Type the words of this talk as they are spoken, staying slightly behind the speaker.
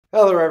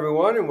Hello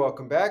everyone and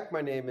welcome back.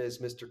 My name is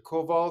Mr.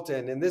 Cobalt,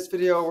 and in this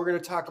video we're going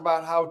to talk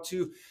about how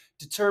to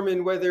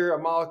determine whether a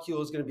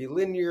molecule is going to be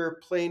linear,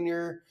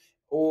 planar,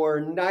 or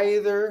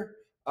neither,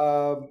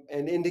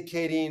 and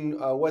indicating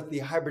what the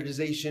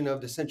hybridization of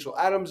the central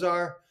atoms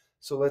are.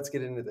 So let's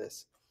get into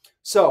this.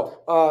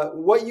 So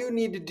what you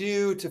need to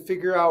do to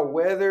figure out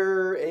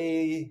whether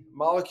a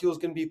molecule is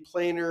going to be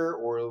planar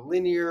or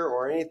linear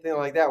or anything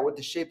like that, what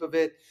the shape of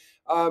it,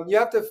 you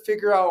have to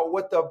figure out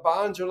what the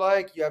bonds are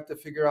like. You have to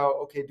figure out,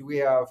 okay, do we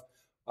have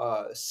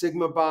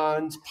sigma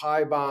bonds,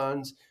 pi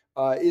bonds?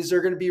 Is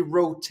there going to be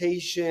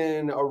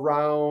rotation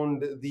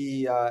around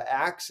the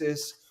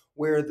axis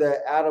where the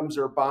atoms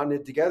are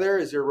bonded together?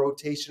 Is there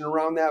rotation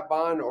around that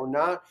bond or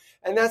not?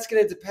 And that's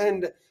going to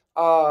depend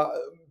uh,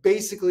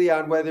 basically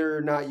on whether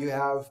or not you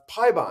have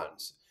pi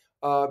bonds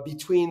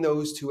between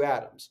those two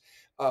atoms.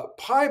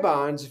 Pi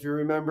bonds, if you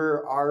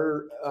remember,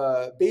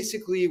 are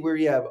basically where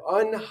you have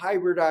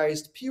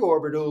unhybridized p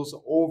orbitals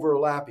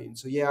overlapping.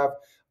 So you have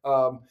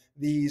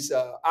these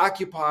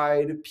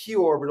occupied p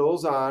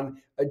orbitals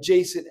on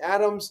adjacent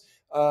atoms,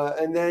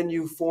 and then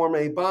you form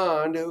a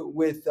bond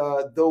with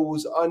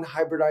those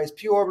unhybridized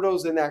p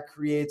orbitals, and that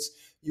creates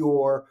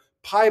your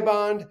pi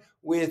bond,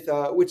 with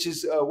which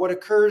is what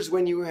occurs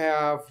when you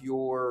have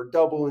your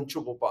double and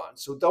triple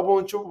bonds. So double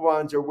and triple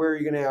bonds are where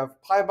you're going to have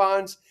pi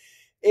bonds.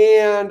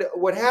 And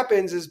what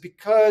happens is,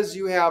 because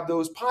you have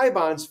those pi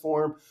bonds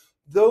form,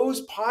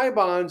 those pi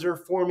bonds are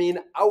forming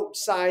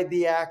outside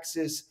the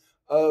axis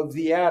of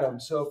the atom.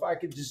 So if I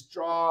could just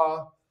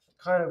draw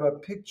kind of a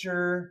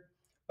picture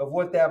of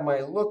what that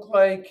might look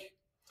like.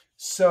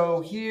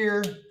 So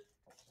here,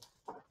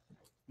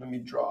 let me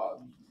draw a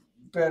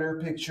better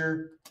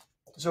picture.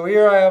 So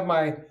here I have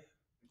my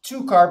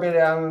two carbon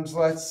atoms,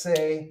 let's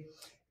say,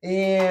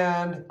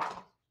 and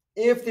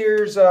if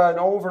there's an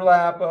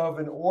overlap of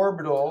an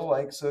orbital,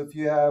 like, so if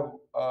you have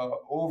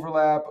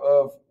overlap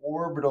of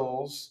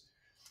orbitals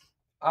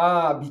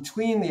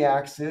between the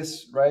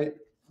axis, right?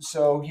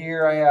 So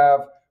here I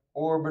have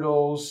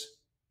orbitals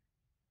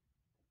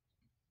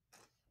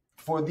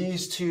for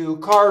these two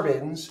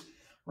carbons,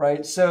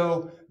 right?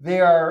 So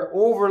they are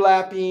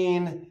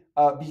overlapping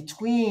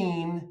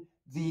between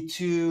the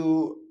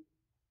two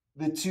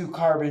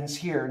carbons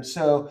here. And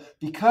so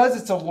because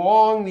it's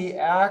along the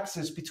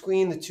axis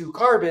between the two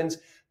carbons,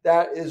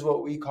 that is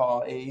what we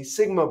call a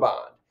sigma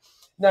bond.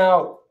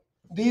 Now,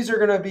 these are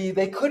going to be,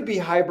 they could be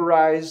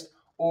hybridized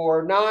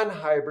or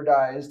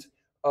non-hybridized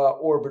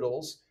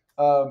orbitals.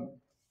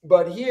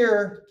 But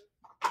here,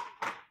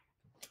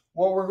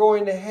 what we're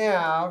going to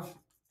have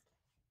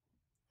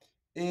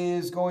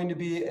is going to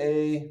be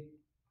a,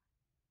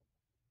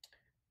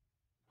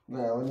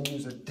 now let me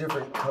use a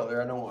different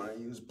color. I don't want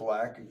to use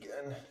black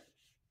again.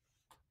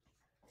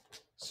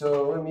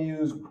 So let me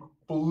use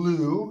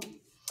blue.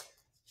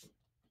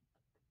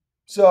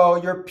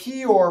 So your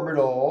p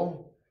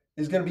orbital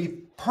is going to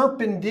be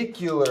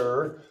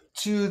perpendicular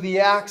to the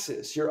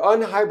axis. Your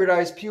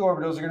unhybridized p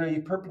orbitals are going to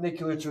be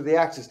perpendicular to the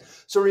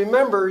axis. So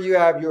remember, you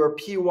have your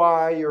py,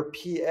 your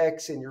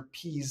px, and your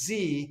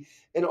pz,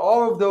 and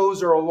all of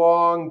those are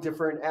along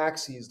different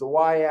axes: the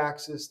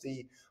y-axis,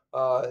 the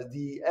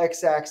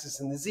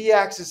x-axis, and the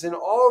z-axis, and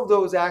all of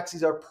those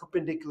axes are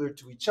perpendicular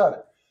to each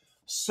other.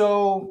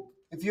 So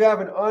if you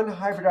have an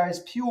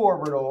unhybridized p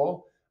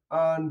orbital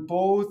on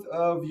both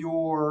of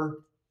your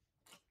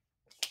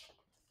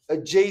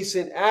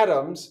adjacent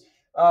atoms,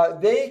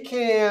 they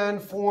can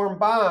form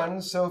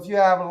bonds. So if you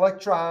have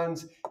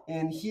electrons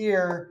in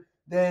here,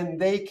 then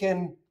they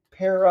can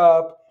pair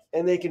up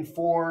and they can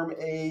form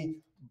a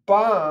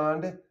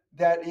bond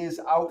that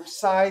is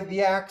outside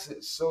the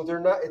axis. So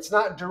it's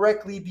not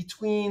directly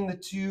between the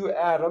two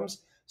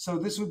atoms. So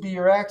this would be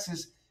your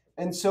axis.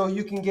 And so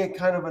you can get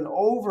kind of an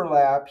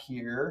overlap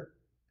here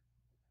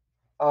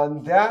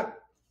on that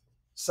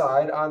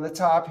side, on the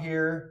top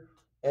here,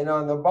 and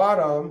on the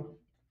bottom.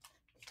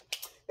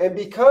 And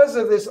because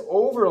of this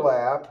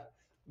overlap,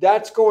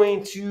 that's not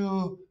going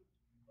to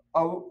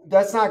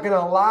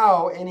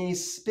allow any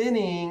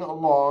spinning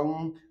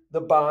along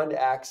the bond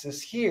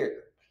axis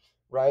here,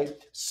 right?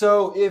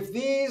 So if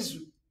these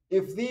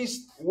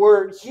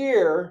were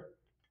here,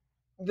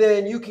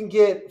 then you can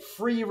get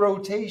free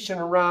rotation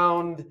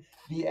around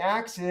the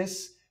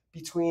axis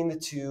between the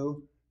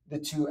two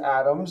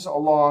atoms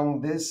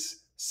along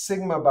this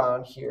sigma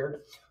bond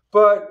here.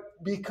 But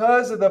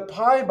because of the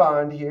pi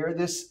bond here,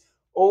 this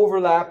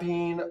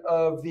overlapping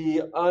of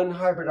the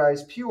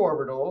unhybridized p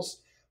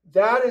orbitals,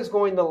 that is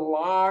going to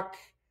lock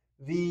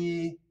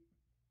the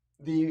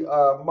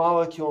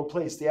molecule in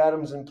place, the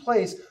atoms in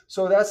place.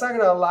 So that's not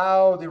going to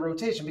allow the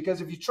rotation, because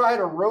if you try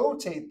to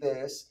rotate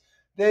this,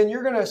 then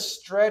you're going to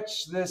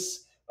stretch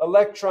this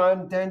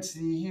electron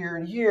density here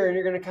and here, and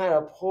you're going to kind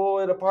of pull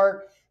it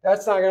apart.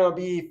 That's not going to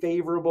be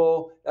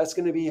favorable. That's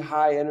going to be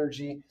high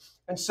energy.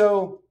 And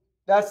so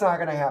that's not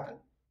going to happen,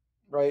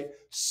 right?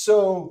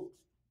 So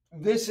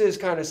this is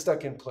kind of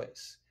stuck in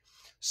place.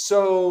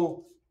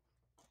 So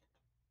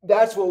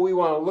that's what we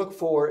want to look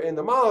for in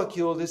the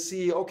molecule, to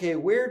see, okay,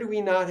 where do we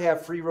not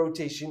have free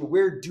rotation?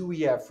 Where do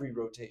we have free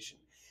rotation?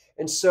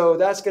 And so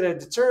that's going to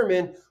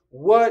determine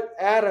what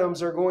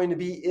atoms are going to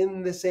be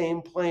in the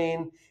same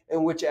plane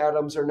and which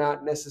atoms are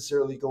not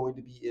necessarily going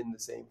to be in the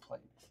same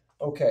plane.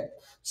 Okay,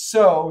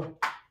 so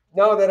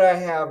now that I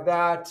have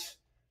that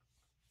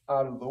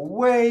out of the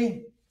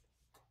way,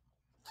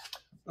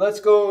 let's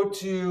go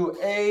to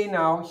A.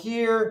 Now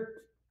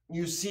here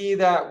you see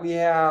that we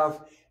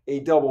have a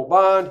double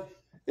bond.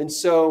 And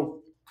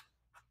so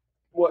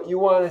what you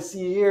want to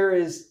see here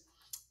is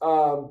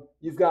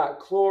you've got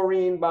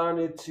chlorine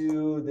bonded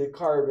to the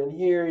carbon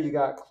here. You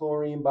got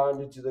chlorine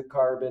bonded to the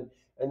carbon.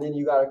 And then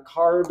you got a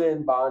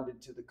carbon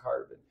bonded to the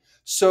carbon.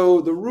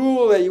 So the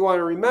rule that you want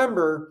to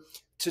remember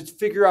to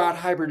figure out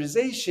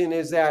hybridization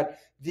is that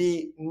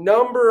the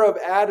number of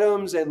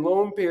atoms and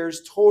lone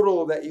pairs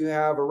total that you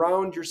have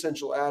around your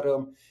central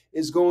atom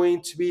is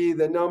going to be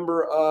the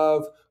number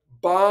of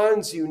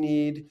bonds you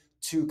need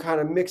to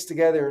kind of mix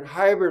together and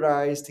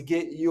hybridize to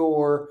get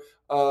your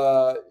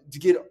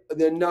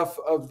enough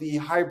of the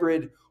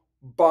hybrid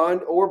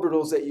bond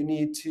orbitals that you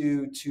need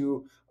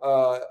to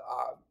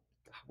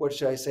what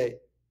should I say?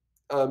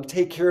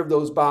 Take care of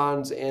those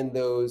bonds and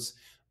those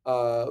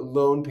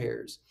lone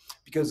pairs,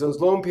 because those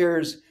lone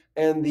pairs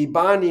and the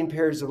bonding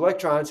pairs of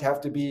electrons have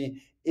to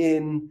be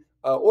in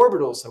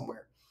orbitals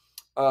somewhere.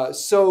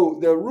 So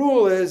the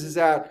rule is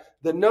that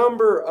the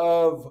number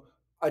of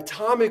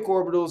atomic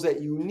orbitals that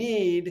you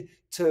need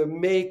to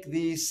make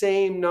the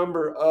same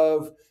number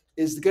of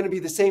is going to be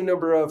the same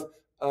number of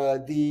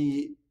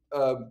the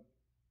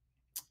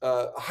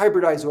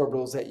hybridized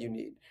orbitals that you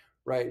need,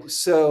 right?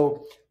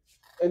 So,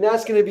 and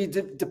that's going to be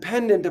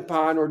dependent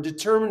upon or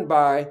determined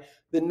by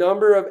the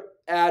number of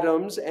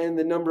atoms and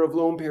the number of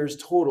lone pairs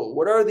total.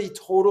 What are the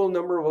total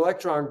number of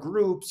electron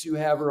groups you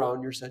have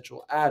around your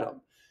central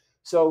atom?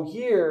 So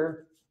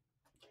here,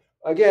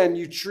 again,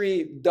 you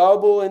treat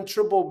double and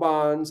triple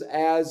bonds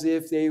as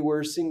if they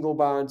were single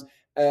bonds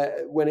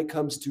when it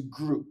comes to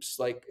groups.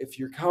 Like if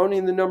you're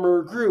counting the number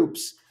of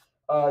groups,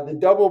 the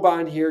double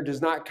bond here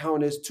does not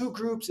count as two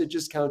groups. It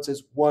just counts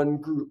as one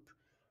group,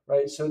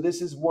 right? So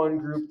this is one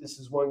group, this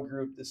is one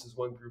group, this is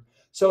one group.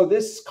 So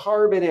this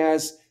carbon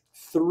has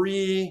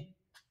three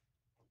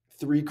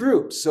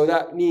groups. So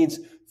that means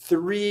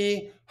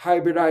three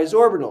hybridized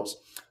orbitals.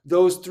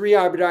 Those three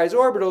hybridized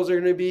orbitals are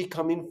going to be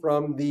coming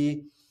from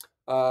the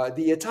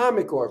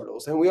atomic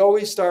orbitals. And we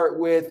always start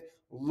with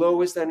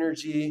lowest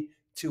energy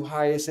to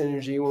highest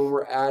energy when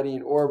we're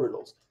adding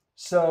orbitals.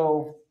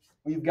 So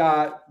we've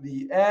got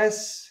the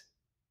S,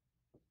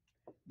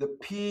 the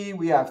P,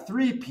 we have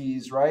three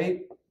P's,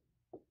 right?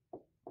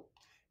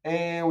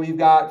 And we've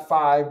got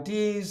five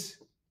D's.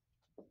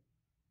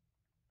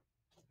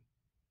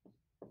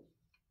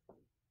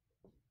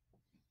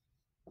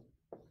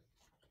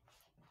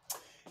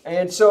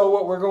 And so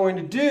what we're going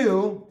to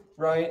do,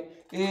 right,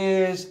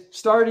 is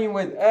starting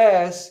with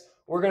S,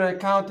 we're going to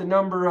count the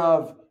number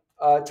of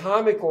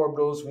atomic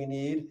orbitals we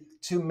need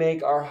to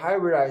make our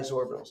hybridized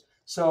orbitals.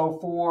 So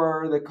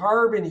for the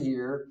carbon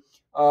here,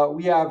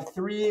 we have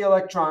three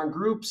electron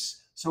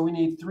groups, so we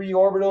need three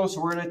orbitals.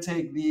 So we're going to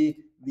take the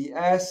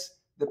S,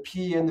 the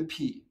P, and the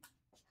P.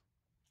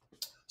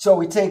 So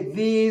we take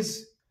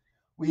these,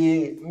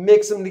 we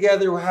mix them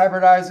together, we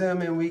hybridize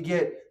them, and we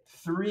get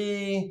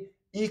three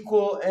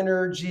equal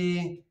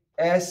energy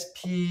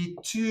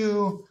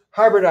sp2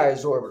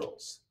 hybridized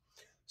orbitals.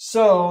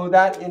 So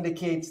that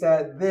indicates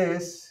that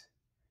this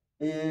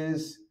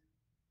is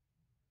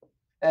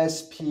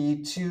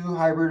sp2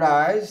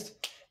 hybridized.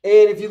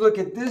 And if you look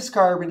at this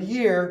carbon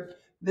here,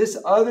 this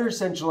other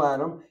central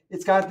atom,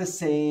 it's got the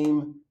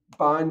same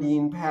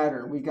bonding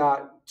pattern. We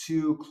got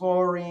two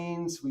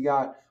chlorines, we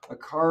got a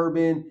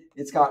carbon,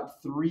 it's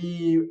got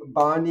three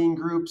bonding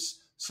groups.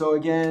 So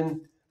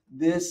again,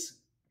 this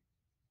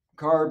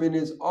carbon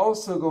is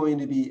also going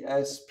to be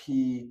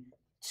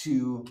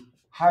sp2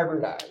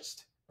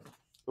 hybridized.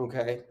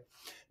 Okay.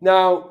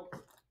 Now,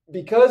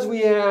 because we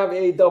have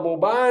a double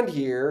bond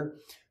here,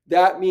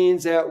 that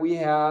means that we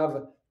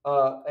have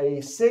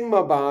a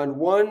sigma bond,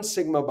 one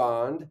sigma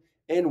bond,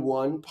 and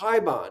one pi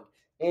bond.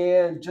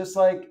 And just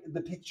like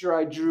the picture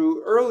I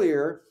drew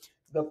earlier,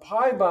 the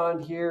pi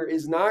bond here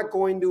is not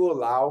going to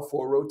allow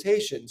for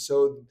rotation.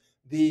 So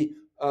the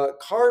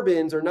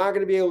carbons are not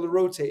going to be able to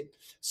rotate.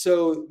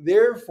 So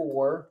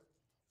therefore,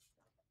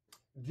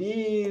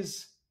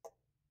 these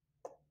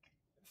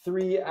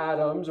three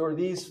atoms, or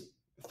these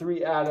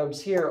three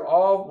atoms here,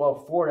 all,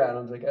 well, four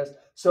atoms, I guess.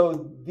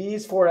 So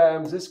these four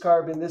atoms, this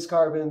carbon, this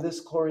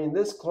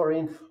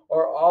chlorine,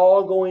 are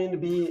all going to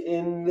be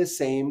in the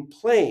same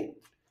plane,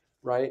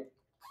 right?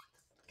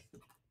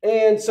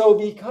 And so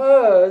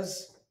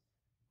because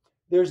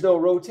there's no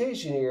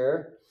rotation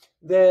here,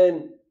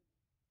 then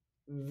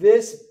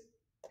this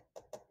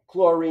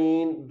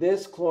chlorine,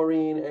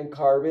 and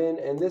carbon,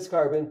 and this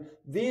carbon,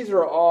 these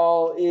are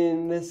all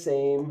in the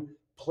same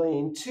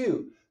plane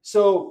too.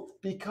 So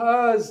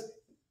because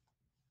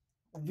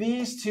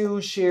these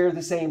two share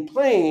the same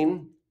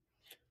plane,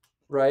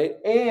 right,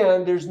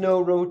 and there's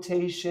no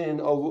rotation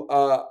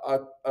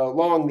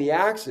along the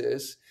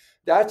axis,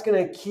 that's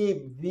going to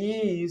keep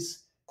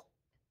these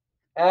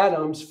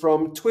atoms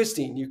from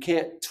twisting. You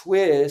can't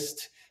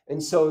twist.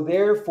 And so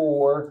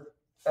therefore,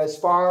 as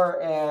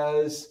far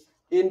as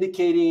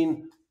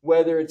indicating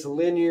whether it's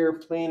linear,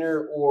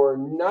 planar, or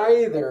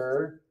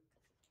neither,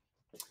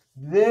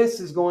 this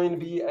is going to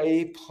be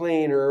a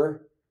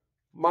planar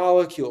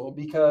molecule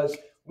because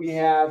we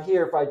have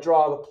here, if I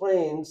draw the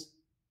planes,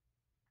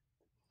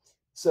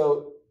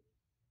 so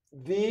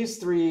these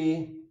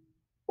 3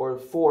 or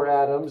 4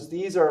 atoms,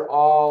 these are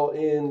all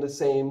in the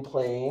same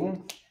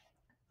plane.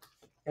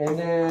 And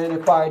then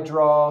if I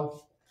draw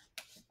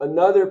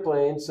another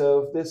plane,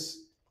 so this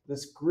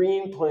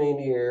green plane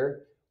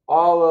here,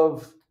 all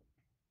of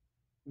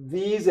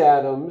these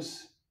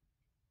atoms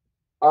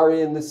are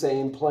in the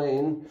same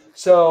plane.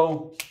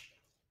 So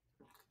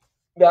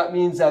that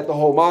means that the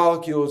whole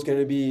molecule is going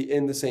to be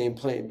in the same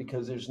plane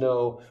because there's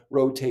no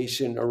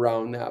rotation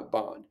around that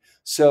bond.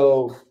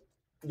 So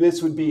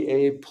this would be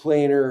a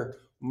planar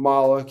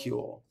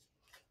molecule.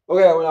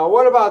 Okay, well, now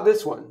what about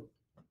this one?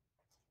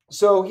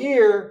 So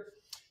here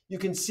you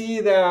can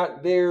see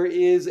that there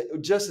is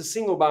just a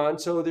single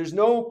bond. So there's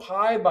no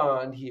pi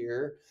bond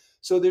here.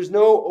 So there's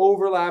no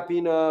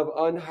overlapping of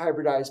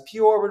unhybridized p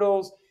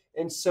orbitals.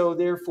 And so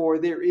therefore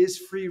there is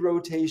free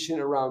rotation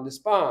around this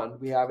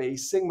bond. We have a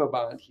sigma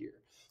bond here.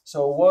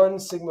 So one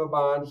sigma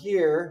bond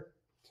here.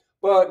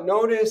 But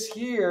notice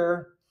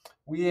here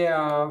we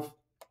have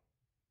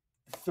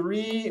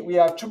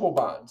triple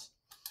bonds.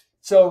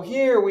 So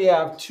here we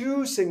have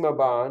 2 sigma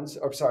bonds,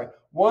 or sorry,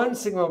 1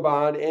 sigma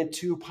bond and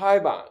 2 pi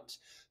bonds.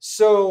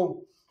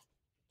 So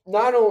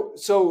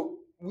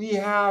we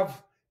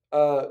have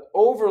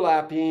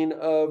overlapping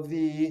of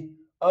the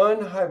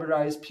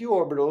unhybridized p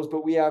orbitals,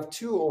 but we have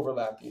 2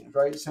 overlapping,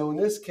 right? So in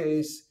this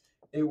case,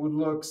 it would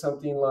look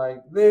something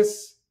like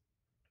this.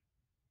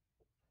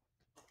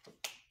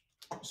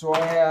 So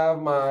I have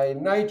my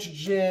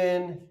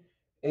nitrogen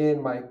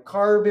and my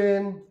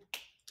carbon.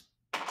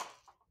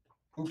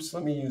 Oops,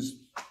 let me use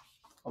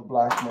a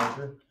black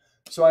marker.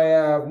 So I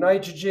have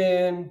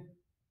nitrogen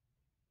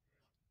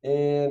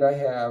and I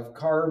have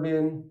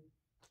carbon.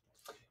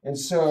 And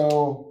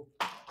so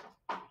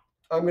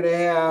I'm going to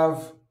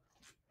have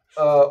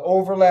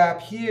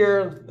overlap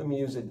here. Let me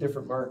use a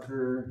different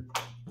marker.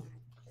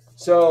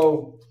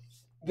 So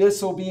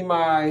this will be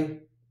my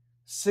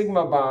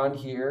sigma bond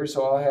here.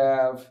 So I'll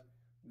have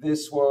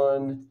this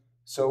one.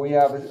 So we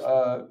have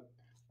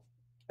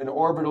an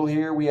orbital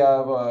here. We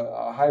have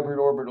a hybrid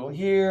orbital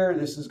here.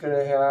 This is going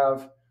to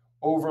have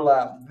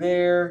overlap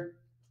there.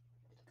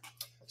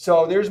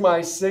 So there's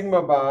my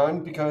sigma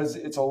bond because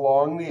it's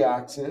along the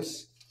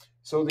axis.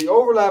 So the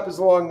overlap is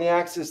along the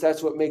axis.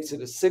 That's what makes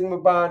it a sigma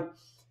bond.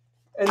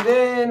 And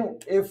then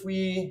if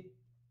we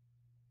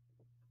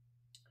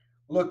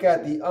look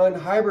at the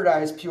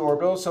unhybridized p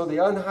orbitals, so the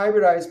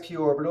unhybridized p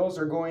orbitals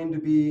are going to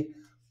be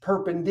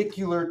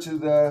perpendicular to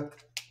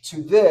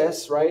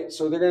this, right?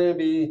 So they're going to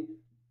be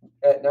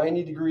at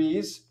 90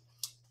 degrees.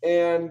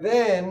 And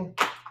then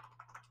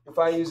if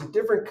I use a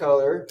different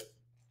color,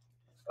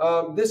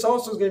 this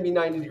also is going to be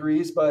 90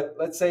 degrees, but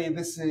let's say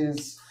this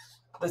is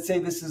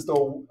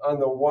on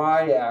the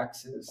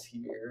y-axis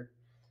here.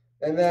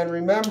 And then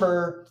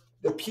remember,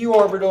 the p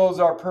orbitals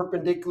are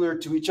perpendicular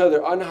to each other.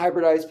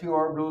 Unhybridized p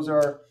orbitals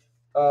are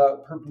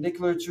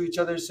perpendicular to each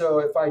other. So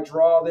if I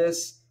draw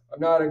this, I'm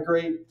not a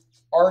great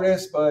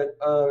artist, but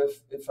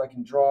if I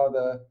can draw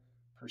the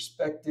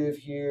perspective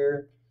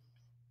here.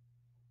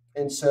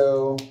 And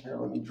so here,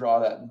 let me draw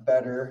that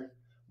better.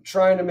 I'm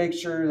trying to make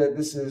sure that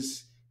this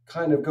is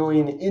kind of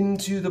going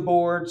into the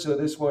board. So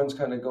this one's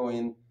kind of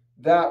going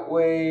that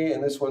way,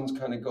 and this one's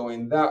kind of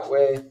going that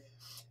way.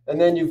 And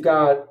then you've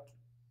got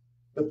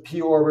the p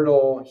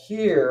orbital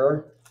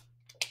here.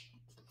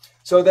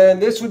 So then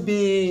this would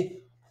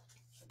be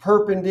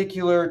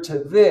perpendicular to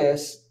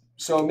this.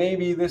 So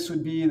maybe this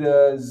would be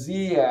the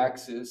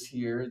z-axis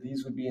here.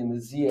 These would be in the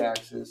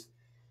z-axis.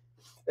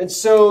 And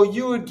so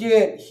you would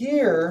get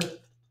here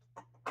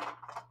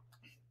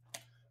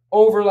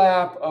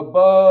overlap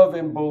above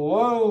and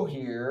below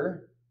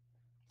here.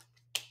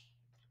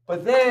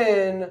 But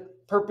then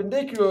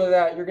perpendicular to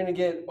that, you're going to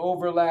get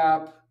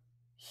overlap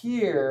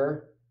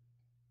here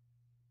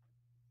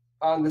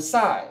on the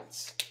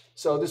sides.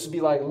 So this would be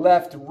like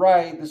left,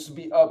 right. This would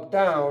be up,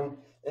 down.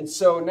 And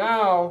so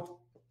now,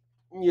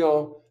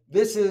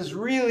 this is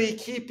really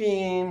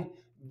keeping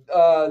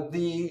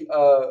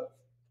the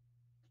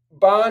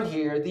bond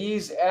here.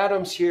 These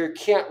atoms here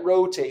can't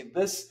rotate.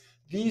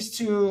 These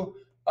 2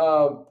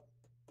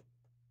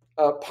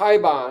 pi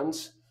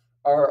bonds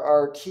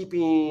are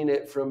keeping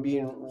it from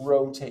being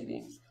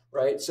rotating,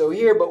 right? So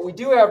here, but we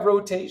do have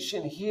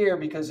rotation here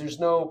because there's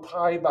no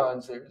pi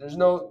bonds there. There's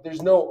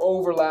no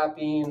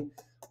overlapping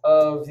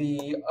of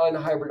the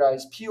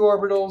unhybridized p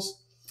orbitals.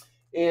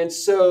 And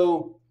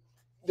so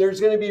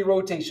there's going to be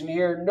rotation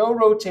here, no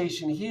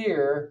rotation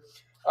here.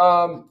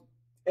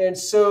 And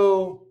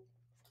so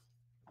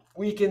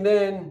we can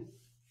then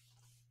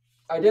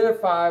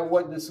identify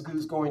what this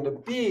is going to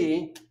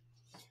be.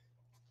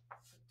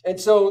 And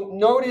so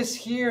notice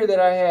here that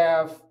I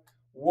have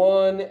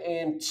 1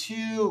 and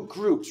 2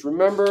 groups.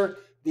 Remember,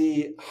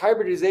 the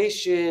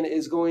hybridization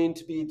is going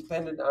to be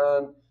dependent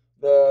on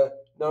the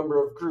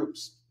number of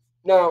groups.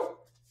 Now,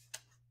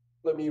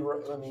 let me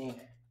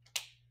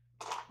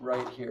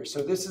write here.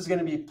 So this is going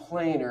to be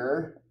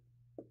planar,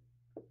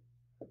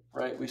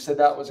 right? We said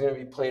that was going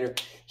to be planar.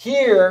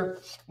 Here,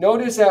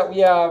 notice that we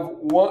have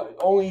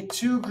only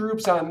 2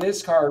 groups on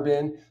this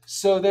carbon.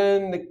 So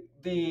then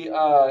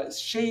the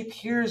shape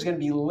here is going to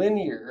be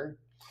linear.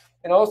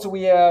 And also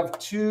we have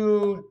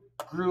 2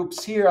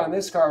 groups here on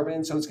this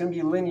carbon, so it's going to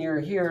be linear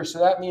here. So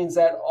that means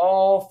that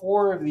all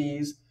 4 of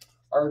these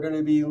are going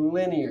to be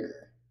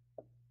linear.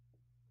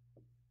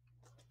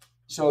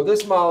 So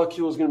this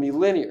molecule is going to be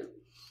linear,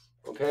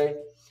 okay?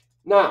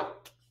 Now,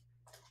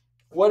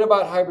 what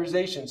about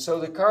hybridization? So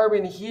the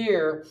carbon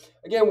here,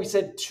 again, we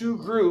said 2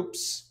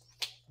 groups.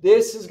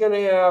 This is going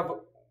to have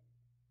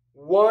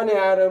 1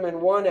 atom and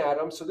 1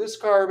 atom. So this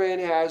carbon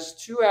has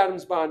 2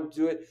 atoms bonded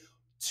to it,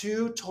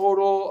 2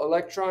 total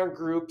electron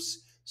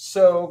groups.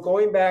 So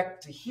going back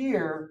to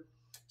here,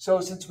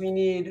 so since we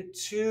need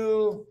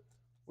 2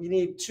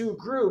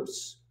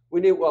 groups, we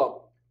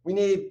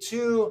need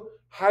 2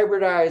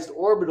 hybridized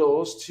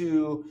orbitals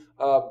to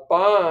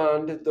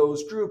bond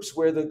those groups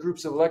where the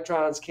groups of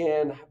electrons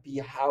can be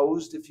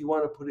housed, if you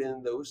want to put it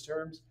in those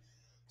terms.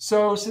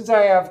 So since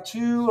I have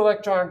 2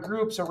 electron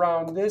groups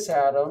around this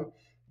atom,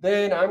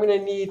 then I'm going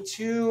to need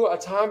 2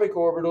 atomic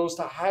orbitals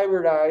to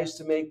hybridize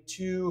to make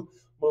 2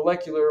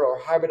 molecular or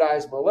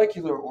hybridized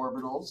molecular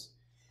orbitals.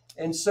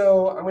 And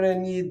so I'm going to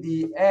need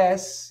the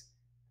S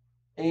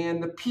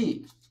and the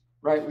P,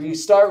 right? We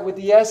start with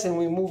the S and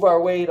we move our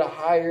way to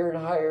higher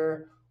and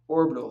higher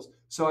orbitals.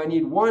 So I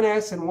need 1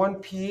 S and 1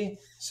 P.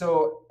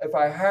 So if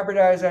I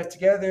hybridize that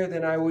together,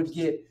 then I would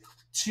get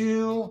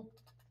 2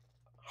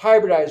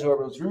 hybridized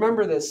orbitals.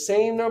 Remember, the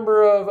same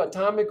number of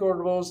atomic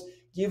orbitals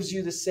gives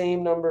you the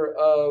same number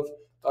of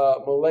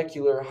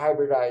molecular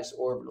hybridized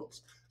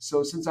orbitals.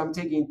 So since I'm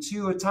taking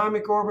 2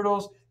 atomic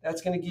orbitals,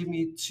 that's going to give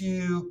me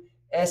 2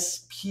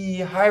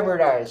 sp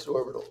hybridized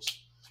orbitals.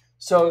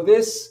 So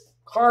this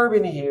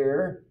carbon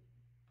here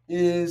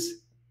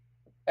is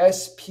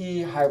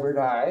sp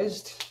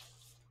hybridized.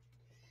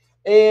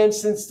 And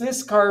since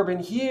this carbon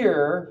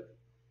here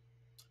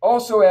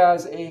also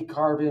has a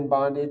carbon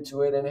bonded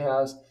to it and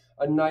has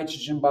a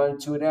nitrogen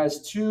bonded to it,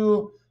 has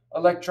 2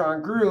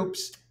 electron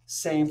groups,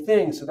 same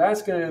thing. So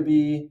that's going to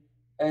be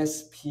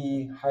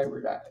sp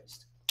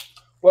hybridized.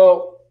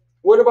 Well,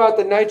 what about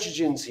the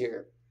nitrogens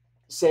here?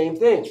 Same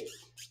thing.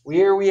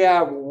 Here we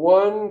have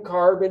 1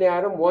 carbon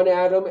atom, 1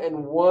 atom,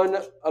 and 1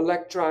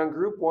 electron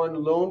group,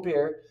 1 lone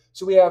pair.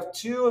 So we have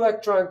 2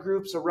 electron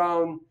groups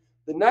around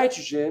the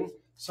nitrogen.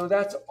 So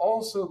that's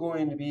also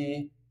going to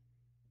be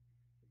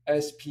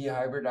sp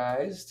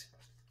hybridized.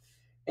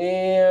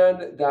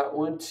 And that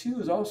one too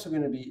is also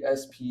going to be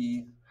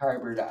sp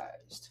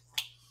hybridized.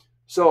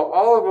 So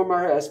all of them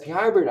are sp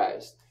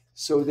hybridized.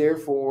 So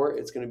therefore,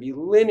 it's going to be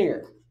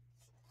linear.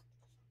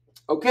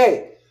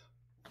 Okay,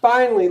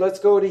 finally, let's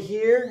go to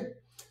here.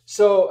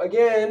 So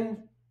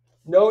again,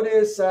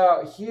 notice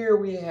here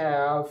we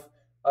have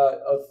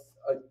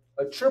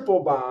a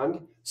triple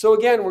bond. So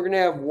again, we're going to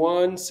have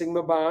 1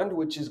 sigma bond,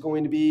 which is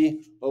going to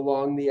be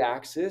along the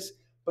axis.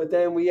 But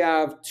then we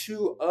have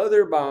 2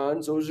 other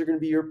bonds. Those are going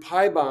to be your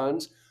pi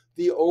bonds,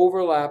 the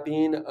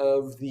overlapping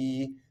of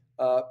the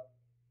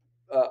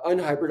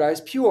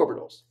unhybridized p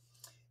orbitals.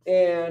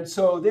 And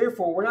so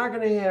therefore, we're not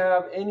going to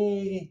have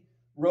any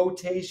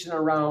rotation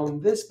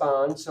around this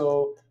bond.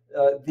 So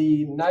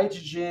the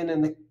nitrogen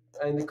and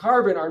the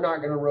carbon are not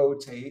going to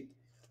rotate.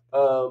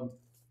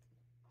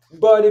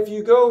 But if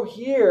you go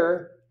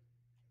here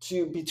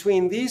to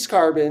between these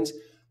carbons,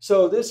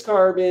 so this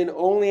carbon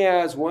only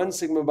has 1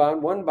 sigma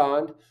bond, 1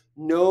 bond,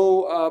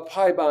 no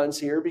pi bonds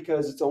here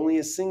because it's only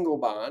a single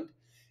bond.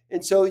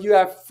 And so you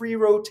have free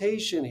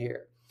rotation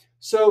here.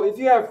 So if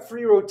you have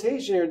free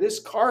rotation here, this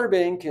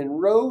carbon can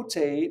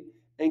rotate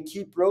and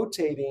keep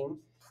rotating.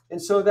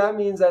 And so that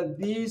means that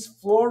these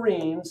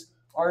fluorines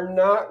are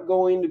not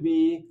going to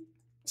be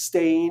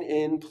staying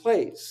in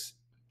place.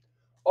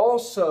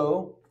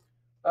 Also,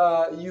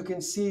 you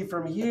can see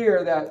from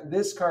here that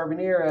this carbon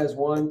here has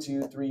 1,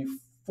 2, 3,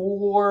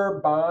 4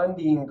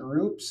 bonding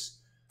groups,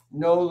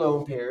 no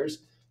lone pairs.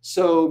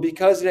 So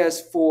because it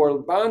has 4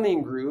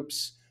 bonding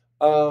groups,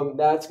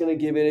 that's going to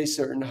give it a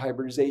certain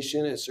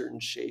hybridization, a certain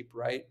shape,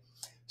 right?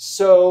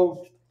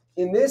 So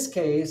in this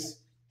case,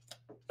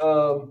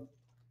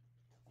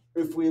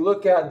 if we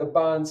look at the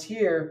bonds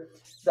here,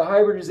 the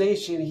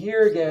hybridization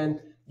here again,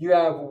 you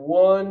have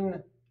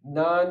 1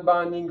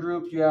 non-bonding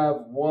group, you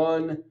have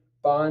 1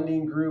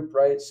 bonding group,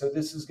 right? So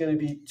this is going to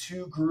be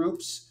 2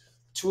 groups,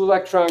 2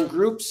 electron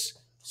groups.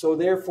 So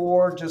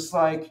therefore, just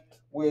like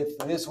with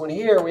this one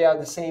here, we have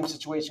the same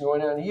situation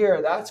going on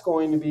here. That's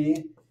going to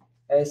be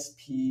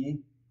sp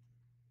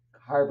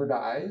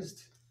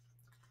hybridized.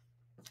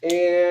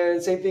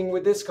 And same thing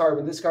with this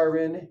carbon. This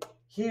carbon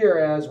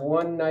here has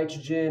 1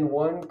 nitrogen,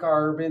 1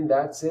 carbon,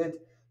 that's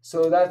it.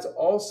 So that's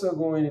also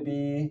going to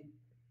be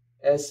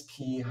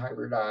sp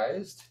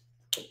hybridized.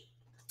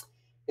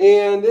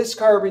 And this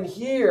carbon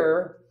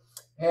here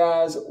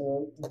has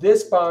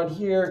this bond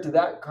here to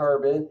that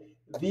carbon,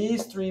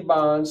 these 3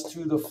 bonds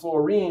to the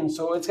fluorine.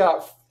 So it's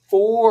got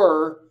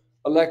 4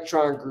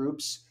 electron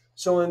groups.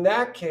 So in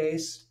that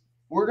case,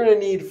 we're going to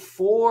need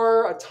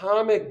 4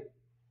 atomic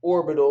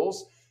orbitals,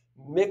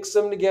 mix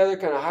them together,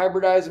 kind of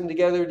hybridize them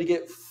together to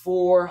get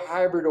 4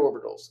 hybrid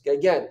orbitals.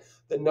 Again,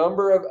 the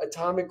number of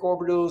atomic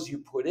orbitals you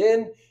put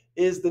in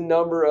is the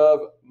number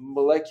of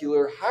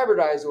molecular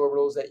hybridized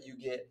orbitals that you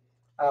get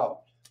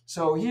out.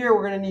 So here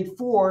we're going to need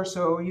 4.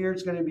 So here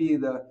it's going to be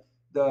the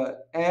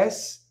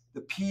S,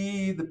 the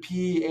P,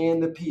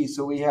 and the P.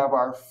 So we have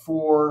our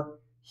 4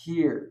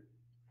 here.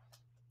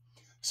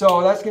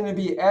 So that's going to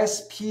be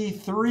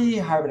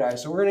sp3 hybridized.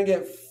 So we're going to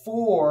get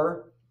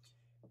 4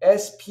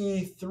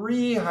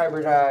 sp3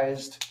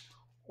 hybridized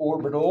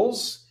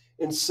orbitals.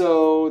 And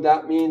so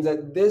that means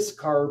that this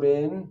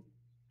carbon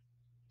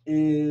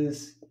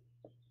is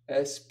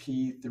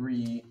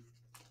sp3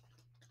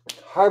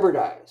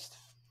 hybridized.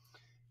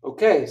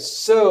 Okay,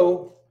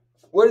 so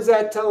what does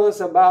that tell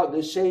us about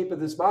the shape of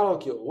this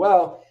molecule?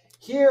 Well,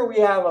 here we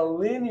have a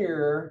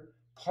linear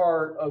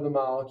part of the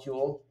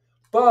molecule,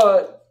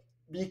 but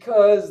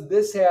because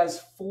this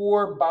has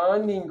 4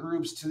 bonding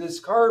groups to this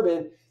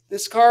carbon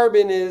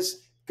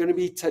is going to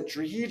be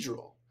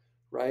tetrahedral,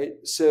 right?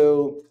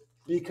 So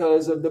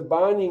because of the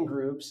bonding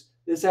groups,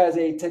 this has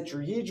a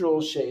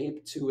tetrahedral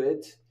shape to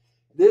it.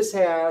 This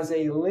has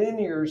a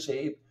linear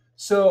shape.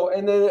 So,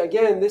 and then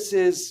again, this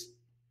is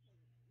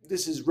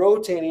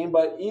rotating,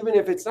 but even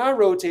if it's not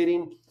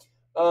rotating,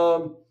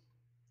 not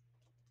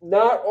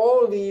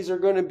all of these are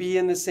going to be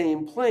in the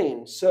same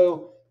plane.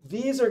 So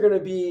these are going to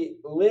be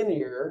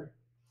linear,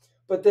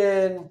 but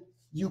then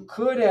you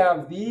could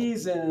have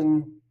these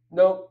in,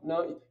 no,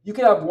 you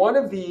could have one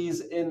of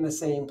these in the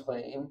same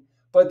plane,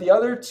 but the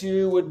other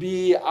 2 would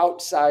be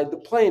outside the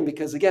plane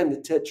because, again, the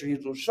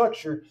tetrahedral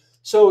structure.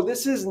 So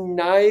this is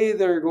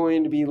neither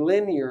going to be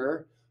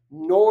linear,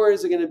 nor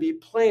is it going to be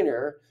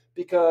planar,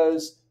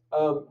 because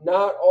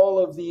not all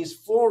of these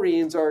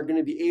fluorines are going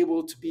to be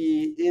able to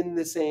be in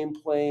the same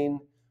plane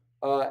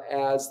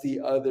as the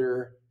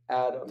other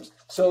atoms.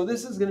 So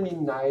this is going to be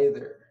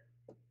neither.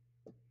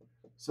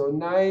 So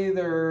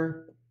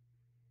neither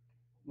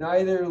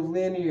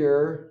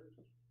linear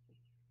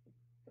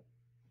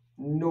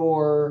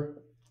nor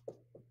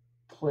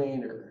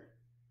planar.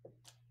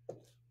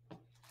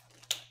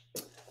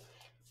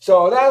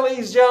 So that,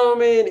 ladies and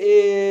gentlemen,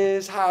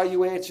 is how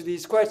you answer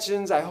these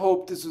questions. I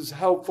hope this was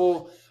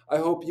helpful. I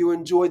hope you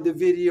enjoyed the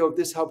video. If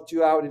this helped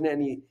you out in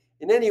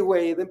any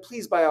way, then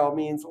please, by all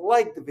means,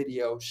 like the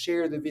video,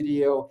 share the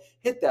video,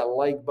 hit that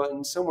like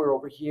button somewhere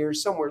over here,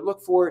 somewhere.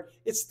 Look for it.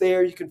 It's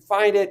there. You can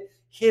find it.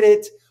 Hit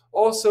it.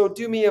 Also,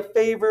 do me a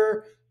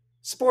favor,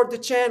 support the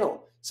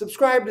channel.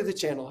 Subscribe to the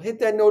channel. Hit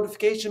that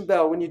notification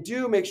bell. When you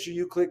do, make sure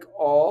you click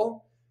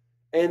all,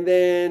 and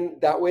then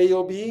that way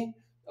you'll be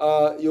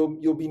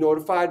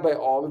notified by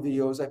all the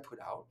videos I put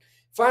out.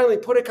 Finally,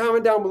 put a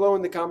comment down below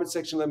in the comment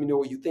section. Let me know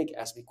what you think.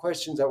 Ask me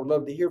questions. I would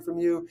love to hear from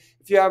you.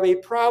 If you have a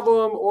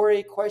problem or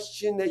a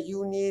question that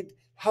you need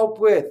help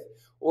with,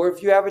 or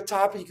if you have a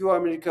topic you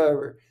want me to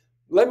cover,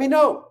 let me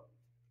know.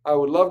 I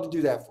would love to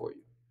do that for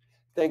you.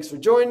 Thanks for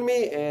joining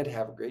me, and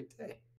have a great day.